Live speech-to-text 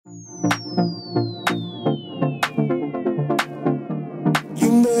You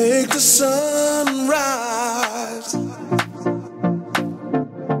make the sun rise.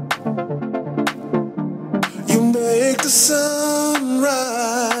 You make the sun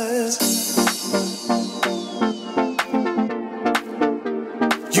rise.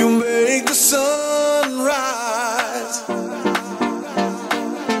 You make the sun rise.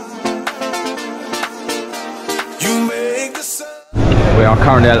 You make the sun. We are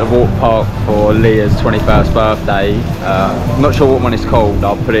currently at the water park for Leah's 21st birthday. I'm not sure what one it's called,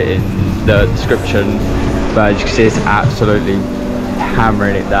 I'll put it in the description. But as you can see, it's absolutely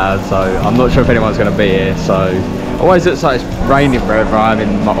hammering it down, so I'm not sure if anyone's going to be here. So it always looks like it's raining wherever I am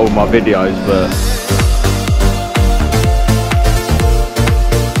in all my videos, but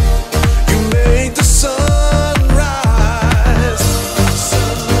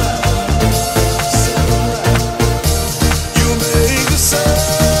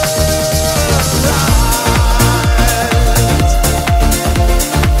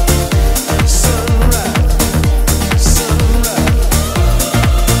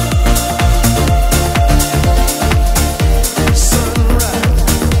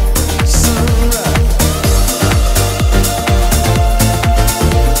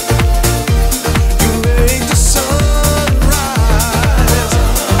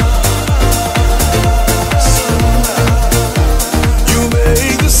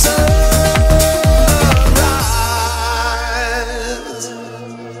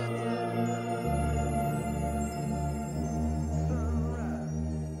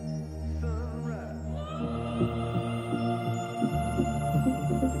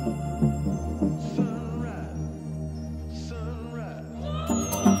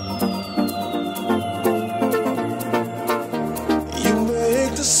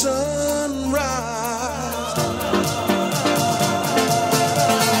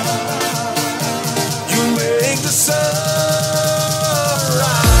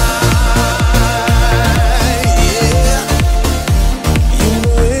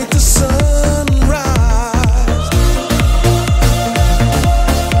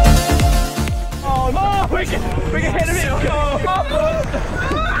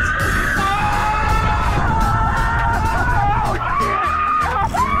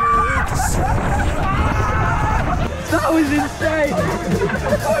that was insane!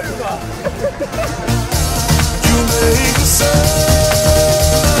 You make the sun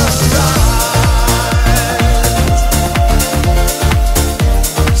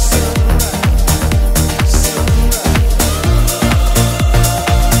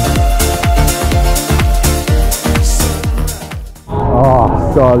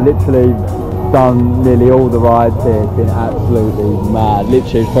oh god, literally done nearly all the rides here. It's been absolutely mad.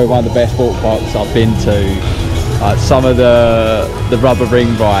 Literally, it's probably one of the best water parks I've been to. Some of the rubber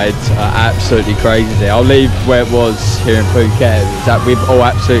ring rides are absolutely crazy. I'll leave where it was here in Phuket. We've all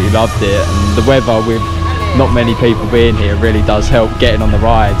absolutely loved it, and the weather with not many people being here really does help getting on the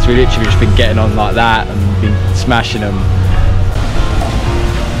rides. We literally just been getting on like that and been smashing them.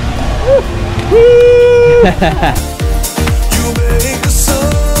 you make the